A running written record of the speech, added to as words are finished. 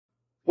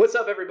What's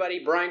up,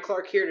 everybody? Brian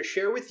Clark here to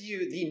share with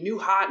you the new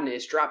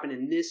hotness dropping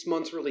in this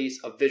month's release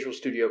of Visual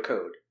Studio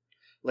Code.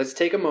 Let's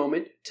take a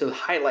moment to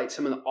highlight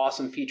some of the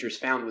awesome features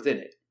found within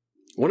it.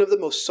 One of the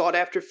most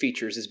sought-after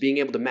features is being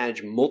able to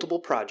manage multiple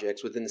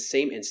projects within the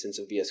same instance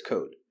of VS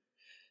Code.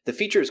 The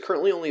feature is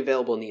currently only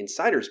available in the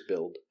Insider's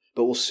build,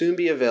 but will soon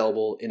be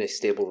available in a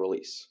stable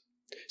release.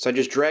 So I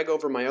just drag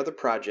over my other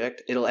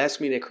project, it'll ask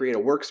me to create a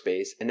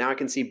workspace, and now I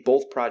can see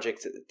both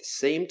projects at the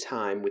same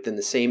time within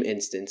the same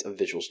instance of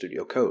Visual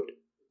Studio Code.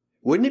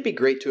 Wouldn't it be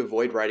great to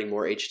avoid writing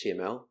more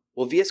HTML?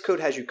 Well, VS Code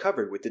has you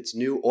covered with its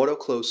new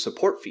auto-close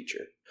support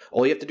feature.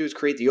 All you have to do is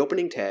create the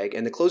opening tag,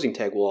 and the closing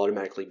tag will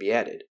automatically be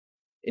added.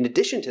 In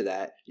addition to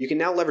that, you can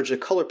now leverage the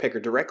color picker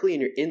directly in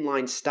your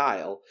inline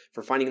style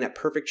for finding that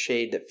perfect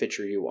shade that fits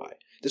your UI.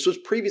 This was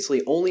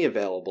previously only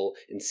available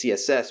in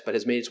CSS, but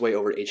has made its way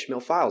over to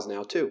HTML files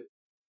now too.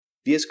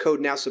 VS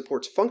Code now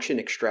supports function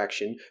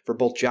extraction for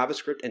both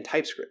JavaScript and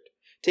TypeScript.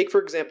 Take,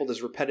 for example,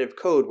 this repetitive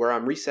code where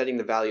I'm resetting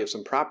the value of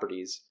some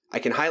properties. I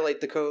can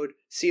highlight the code,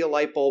 see a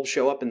light bulb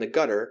show up in the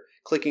gutter.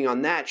 Clicking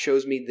on that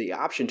shows me the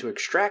option to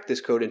extract this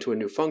code into a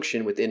new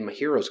function within my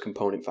heroes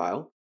component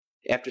file.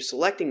 After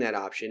selecting that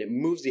option, it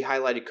moves the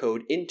highlighted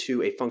code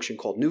into a function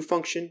called new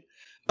function,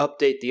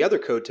 update the other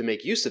code to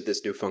make use of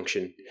this new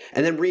function,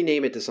 and then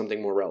rename it to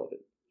something more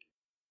relevant.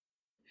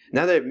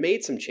 Now that I've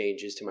made some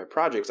changes to my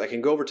projects, I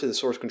can go over to the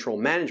source control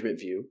management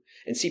view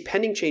and see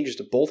pending changes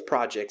to both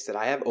projects that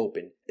I have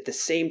open at the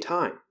same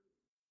time.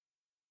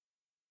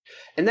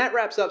 And that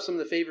wraps up some of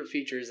the favorite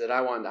features that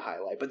I wanted to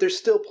highlight, but there's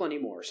still plenty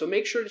more. So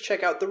make sure to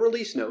check out the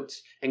release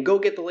notes and go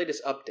get the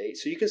latest update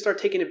so you can start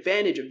taking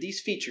advantage of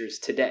these features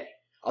today.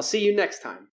 I'll see you next time.